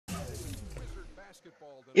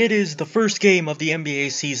It is the first game of the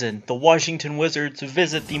NBA season. The Washington Wizards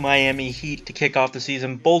visit the Miami Heat to kick off the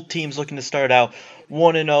season. Both teams looking to start out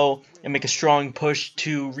 1-0 and make a strong push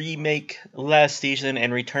to remake last season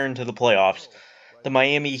and return to the playoffs. The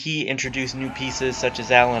Miami Heat introduced new pieces such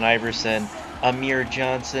as Allen Iverson, Amir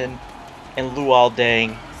Johnson, and Luol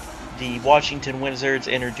Deng. The Washington Wizards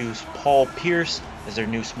introduced Paul Pierce as their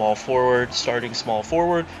new starting small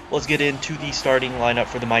forward. Let's get into the starting lineup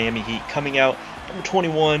for the Miami Heat. Coming out, number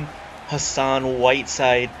 21, Hassan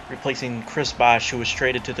Whiteside, replacing Chris Bosh, who was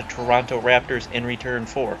traded to the Toronto Raptors in return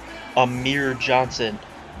for Amir Johnson.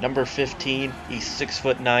 Number 15, he's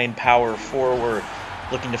 6'9" power forward,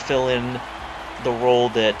 looking to fill in the role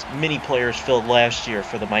that many players filled last year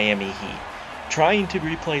for the Miami Heat. Trying to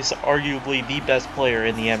replace arguably the best player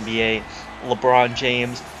in the NBA, LeBron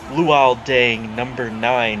James, Luol Deng, number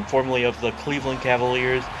 9, formerly of the Cleveland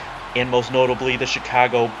Cavaliers, and most notably the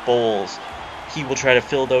Chicago Bulls. He will try to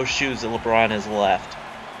fill those shoes that LeBron has left.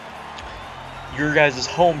 Your guys'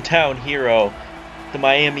 hometown hero, the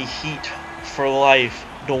Miami Heat for life,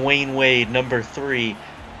 Dwayne Wade, number 3,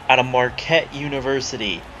 out of Marquette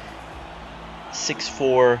University,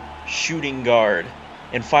 6'4", shooting guard.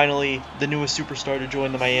 And finally, the newest superstar to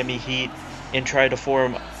join the Miami Heat and try to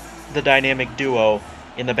form the dynamic duo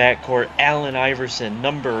in the backcourt, Allen Iverson,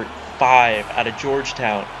 number 5, out of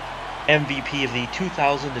Georgetown, MVP of the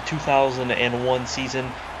 2000 to 2001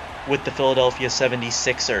 season with the Philadelphia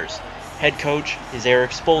 76ers. Head coach is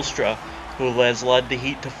Eric Spoelstra, who has led the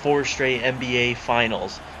Heat to 4 straight NBA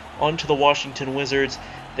Finals. On to the Washington Wizards.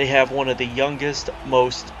 They have one of the youngest,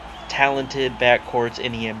 most talented backcourts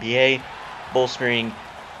in the NBA, bolstering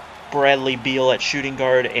Bradley Beal at shooting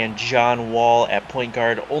guard and John Wall at point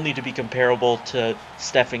guard, only to be comparable to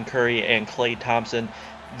Stephen Curry and Klay Thompson,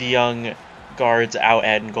 the young guards out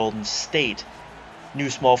at Golden State. New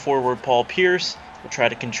small forward Paul Pierce will try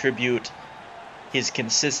to contribute his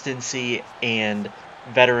consistency and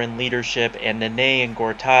veteran leadership, and Nene and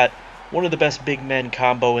Gortat, one of the best big men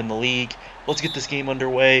combo in the league. Let's get this game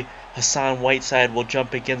underway. Hassan Whiteside will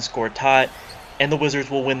jump against Gortat, and the Wizards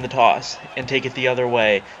will win the toss and take it the other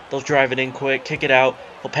way. They'll drive it in quick, kick it out.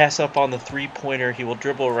 He'll pass up on the three-pointer. He will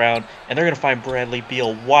dribble around, and they're going to find Bradley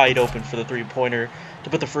Beal wide open for the three-pointer to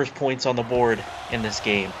put the first points on the board in this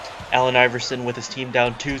game. Allen Iverson, with his team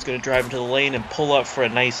down 2, is going to drive into the lane and pull up for a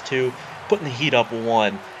nice 2, putting the Heat up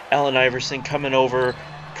 1. Allen Iverson coming over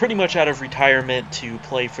pretty much out of retirement to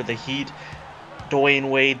play for the Heat. Dwayne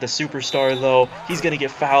Wade, the superstar, though, he's going to get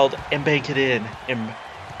fouled and bank it in and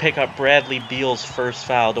pick up Bradley Beal's first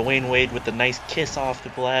foul. Dwayne Wade with the nice kiss off the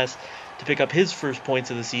glass to pick up his first points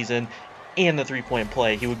of the season and the three-point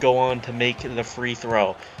play. He would go on to make the free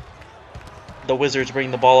throw. The Wizards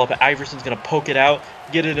bring the ball up. Iverson's going to poke it out,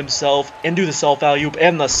 get it himself, and do the self-alley-oop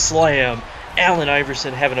and the slam. Allen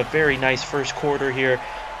Iverson having a very nice first quarter here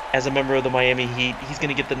as a member of the Miami Heat. He's going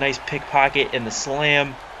to get the nice pickpocket and the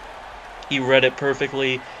slam. He read it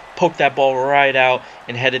perfectly, poked that ball right out,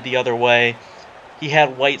 and headed the other way. He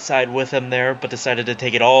had Whiteside with him there, but decided to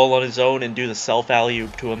take it all on his own and do the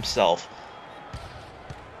self-alley-oop to himself.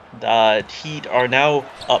 The Heat are now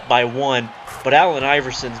up by 1, but Allen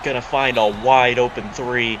Iverson's going to find a wide-open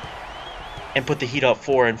 3 and put the Heat up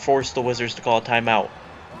 4 and force the Wizards to call a timeout.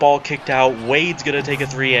 Ball kicked out. Wade's going to take a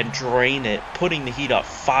 3 and drain it, putting the Heat up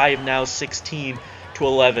 5 now, 16 to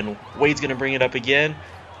 11. Wade's going to bring it up again.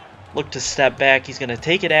 Look to step back. He's going to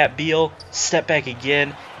take it at Beal, step back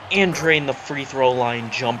again, and drain the free throw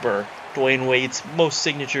line jumper. Dwayne Wade's most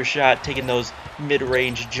signature shot, taking those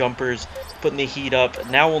mid-range jumpers, putting the Heat up,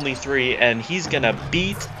 now only 3, and he's going to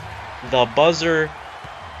beat the buzzer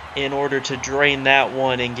in order to drain that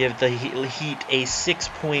one and give the Heat a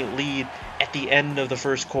 6-point lead at the end of the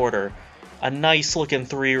first quarter. A nice looking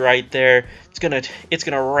 3 right there. It's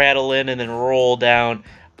gonna rattle in and then roll down.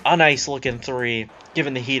 A nice looking 3,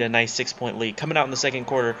 giving the Heat a nice 6-point lead. Coming out in the second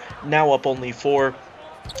quarter, now up only 4.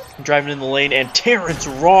 Driving in the lane, and Terrence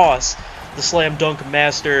Ross, the slam dunk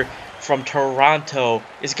master from Toronto,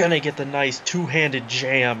 is going to get the nice two-handed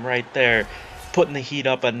jam right there, putting the Heat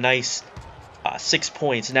up a nice 6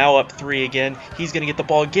 points. Now up 3 again. He's going to get the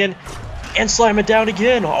ball again and slam it down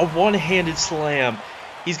again. A one-handed slam.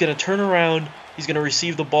 He's going to turn around. He's going to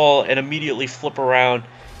receive the ball and immediately flip around,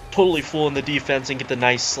 totally fooling the defense, and get the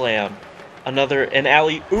nice slam. An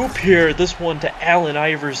alley-oop here, this one to Allen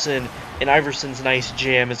Iverson, and Iverson's nice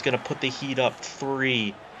jam is going to put the Heat up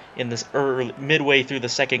 3 in this midway through the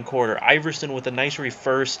second quarter. Iverson with a nice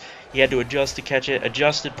reverse. He had to adjust to catch it,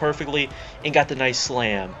 adjusted perfectly, and got the nice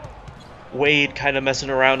slam. Wade kind of messing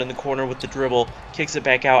around in the corner with the dribble, kicks it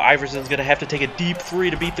back out. Iverson's going to have to take a deep 3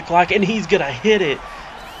 to beat the clock, and he's going to hit it.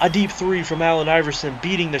 A deep three from Allen Iverson,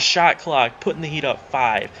 beating the shot clock, putting the Heat up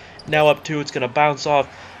 5. Now up 2, it's going to bounce off.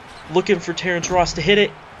 Looking for Terrence Ross to hit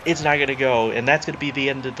it. It's not going to go, and that's going to be the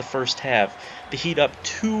end of the first half. The Heat up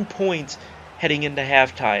 2 points heading into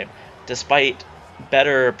halftime. Despite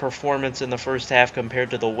better performance in the first half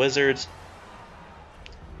compared to the Wizards,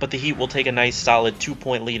 but the Heat will take a nice solid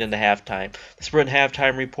 2-point lead into halftime. The Sprint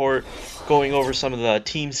halftime report, going over some of the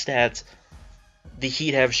team stats. The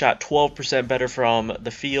Heat have shot 12% better from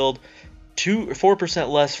the field, 4%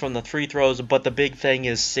 less from the free throws, but the big thing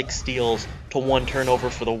is 6 steals to 1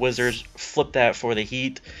 turnover for the Wizards. Flip that for the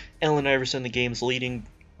Heat. Allen Iverson, the game's leading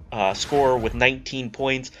scorer with 19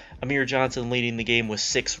 points. Amir Johnson leading the game with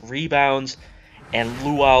 6 rebounds. And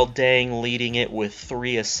Luol Deng leading it with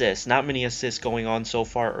 3 assists. Not many assists going on so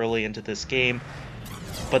far early into this game,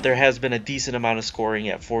 but there has been a decent amount of scoring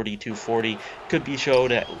at 42-40. Could be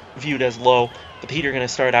viewed as low, but the Heat are going to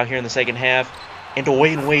start out here in the second half, and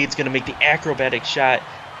Dwayne Wade's going to make the acrobatic shot,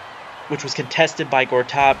 which was contested by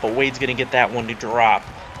Gortat, but Wade's going to get that one to drop.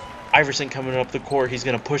 Iverson coming up the court, he's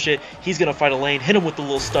going to push it, he's going to find a lane, hit him with the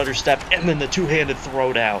little stutter step, and then the two-handed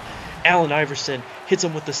throwdown. Allen Iverson hits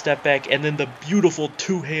him with the step back, and then the beautiful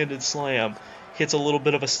two-handed slam. Hits a little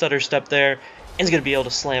bit of a stutter step there, and is going to be able to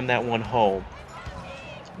slam that one home.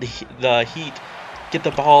 The Heat get the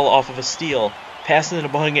ball off of a steal, passing it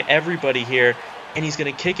among everybody here, and he's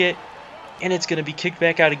going to kick it, and it's going to be kicked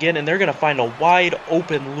back out again, and they're going to find a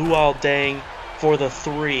wide-open Luol Deng for the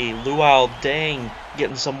 3. Luol Deng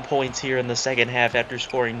getting some points here in the second half after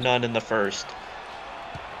scoring none in the first.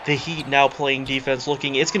 The Heat now playing defense,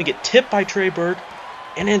 looking. It's going to get tipped by Trey Burke,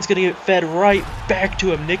 and then it's going to get fed right back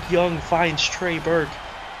to him. Nick Young finds Trey Burke,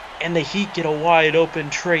 and the Heat get a wide open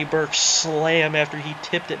Trey Burke slam after he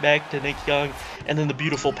tipped it back to Nick Young, and then the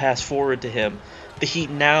beautiful pass forward to him. The Heat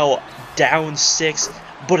now down 6,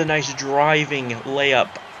 but a nice driving layup,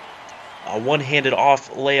 a one-handed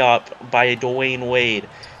off layup by Dwayne Wade.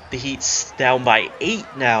 The Heat's down by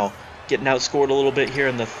 8 now, getting outscored a little bit here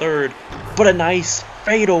in the third, but a nice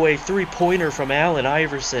fadeaway three-pointer from Allen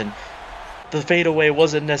Iverson. The fadeaway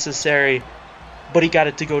wasn't necessary, but he got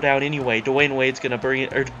it to go down anyway. Dwayne Wade's going to bring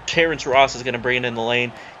it, or Terrence Ross is going to bring it in the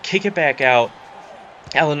lane, kick it back out.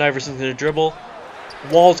 Allen Iverson's going to dribble.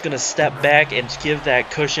 Wall's going to step back and give that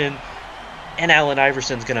cushion, and Allen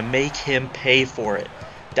Iverson's going to make him pay for it.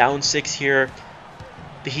 Down 6 here.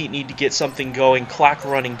 The Heat need to get something going. Clock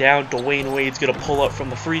running down. Dwayne Wade's going to pull up from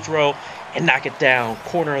the free throw and knock it down.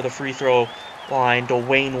 Corner of the free throw line.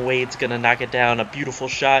 Dwayne Wade's going to knock it down. A beautiful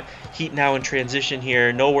shot. Heat now in transition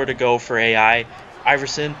here. Nowhere to go for AI.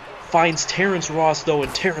 Iverson finds Terrence Ross, though,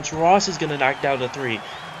 and Terrence Ross is going to knock down the 3,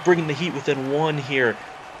 bringing the Heat within 1 here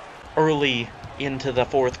early into the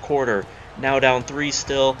fourth quarter. Now down 3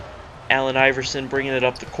 still. Allen Iverson bringing it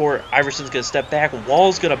up the court. Iverson's going to step back.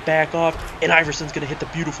 Wall's going to back off, and Iverson's going to hit the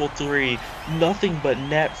beautiful 3. Nothing but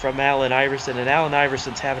net from Allen Iverson, and Allen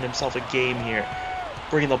Iverson's having himself a game here.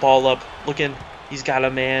 Bringing the ball up, looking. He's got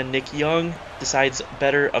a man. Nick Young decides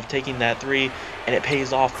better of taking that 3, and it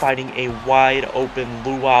pays off, finding a wide open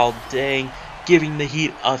Luol Deng, giving the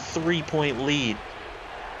Heat a 3-point lead.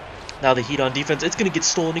 Now the Heat on defense, it's going to get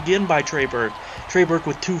stolen again by Trey Burke. Trey Burke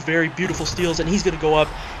with 2 very beautiful steals, and he's going to go up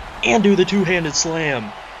and do the two-handed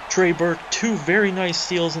slam. Trey Burke, 2 very nice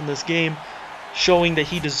steals in this game, showing that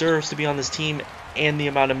he deserves to be on this team and the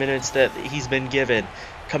amount of minutes that he's been given.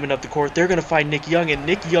 Coming up the court, they're going to find Nick Young, and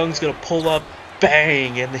Nick Young's going to pull up,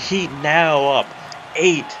 bang, and the Heat now up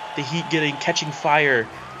 8. The Heat catching fire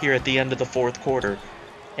here at the end of the fourth quarter.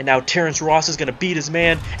 And now Terrence Ross is going to beat his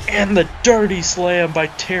man, and the dirty slam by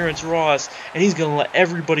Terrence Ross, and he's going to let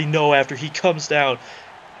everybody know after he comes down,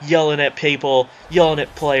 yelling at people, yelling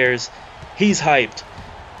at players. He's hyped.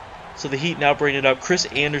 So the Heat now bring it up. Chris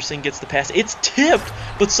Anderson gets the pass. It's tipped,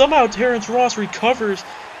 but somehow Terrence Ross recovers,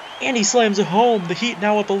 and he slams it home. The Heat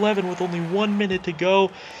now up 11 with only 1 minute to go,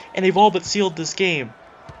 and they've all but sealed this game.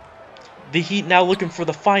 The Heat now looking for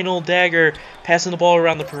the final dagger, passing the ball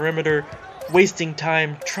around the perimeter, wasting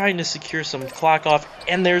time, trying to secure some clock off,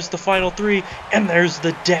 and there's the final 3, and there's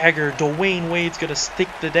the dagger. Dwayne Wade's going to stick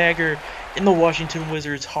the dagger in the Washington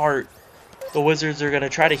Wizards' heart. The Wizards are going to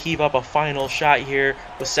try to heave up a final shot here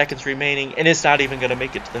with seconds remaining, and it's not even going to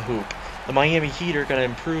make it to the hoop. The Miami Heat are going to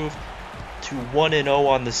improve to 1-0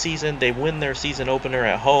 on the season. They win their season opener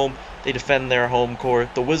at home. They defend their home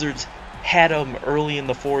court. The Wizards had them early in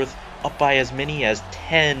the fourth, up by as many as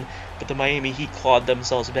 10, but the Miami Heat clawed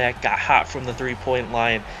themselves back, got hot from the three-point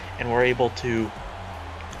line, and were able to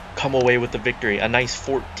come away with the victory. A nice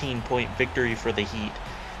 14-point victory for the Heat.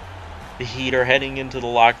 The Heat are heading into the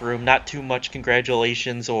locker room. Not too much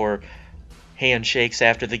congratulations or handshakes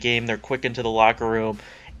after the game. They're quick into the locker room,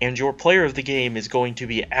 And your player of the game is going to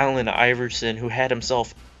be Allen Iverson, who had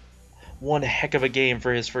himself one heck of a game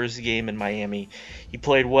for his first game in Miami. He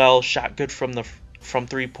played well, shot good from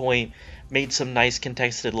 3-point, made some nice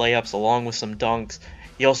contested layups along with some dunks.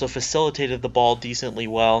 He also facilitated the ball decently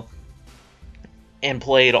well and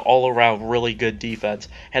played all around really good defense.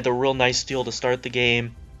 Had the real nice steal to start the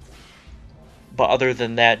game, but other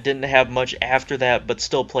than that, didn't have much after that, but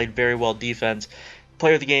still played very well defense.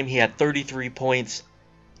 Player of the game, he had 33 points,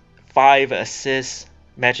 5 assists,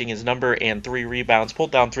 matching his number, and 3 rebounds.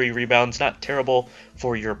 Pulled down 3 rebounds, not terrible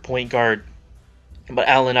for your point guard. But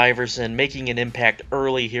Allen Iverson making an impact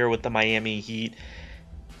early here with the Miami Heat.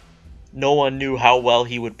 No one knew how well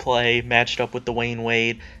he would play, matched up with Dwayne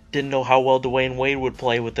Wade. Didn't know how well Dwayne Wade would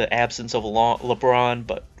play with the absence of LeBron,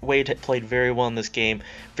 but Wade had played very well in this game.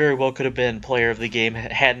 Very well could have been player of the game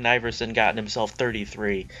hadn't Iverson gotten himself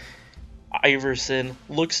 33. Iverson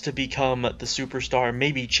looks to become the superstar,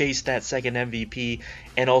 maybe chase that second MVP,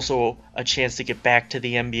 and also a chance to get back to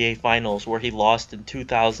the NBA Finals where he lost in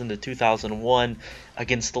 2000 to 2001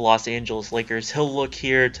 against the Los Angeles Lakers. He'll look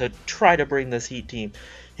here to try to bring this Heat team.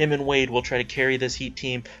 Him and Wade will try to carry this Heat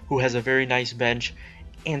team, who has a very nice bench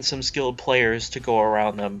and some skilled players to go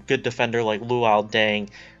around them. Good defender like Luol Deng,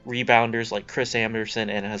 rebounders like Chris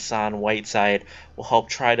Anderson and Hassan Whiteside will help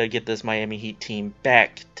try to get this Miami Heat team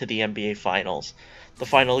back to the NBA Finals. The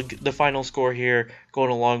final score here,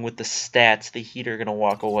 going along with the stats, the Heat are going to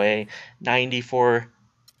walk away 94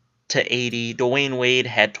 to 80. Dwayne Wade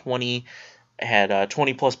had 20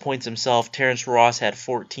 plus points himself. Terrence Ross had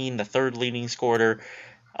 14, the third leading scorer.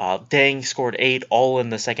 Deng scored 8 all in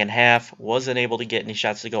the second half. Wasn't able to get any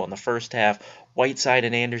shots to go in the first half. Whiteside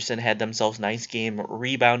and Anderson had themselves a nice game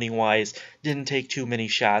rebounding wise. Didn't take too many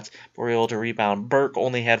shots, but were able to rebound. Burke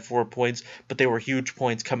only had 4 points, but they were huge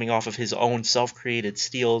points coming off of his own self-created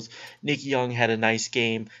steals. Nick Young had a nice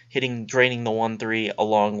game, draining the 1-3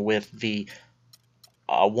 along with the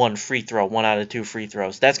 1 free throw, 1 out of 2 free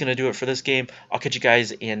throws. That's going to do it for this game. I'll catch you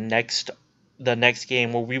guys in the next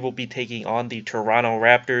game where we will be taking on the Toronto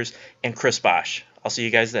Raptors and Chris Bosh. I'll see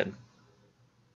you guys then.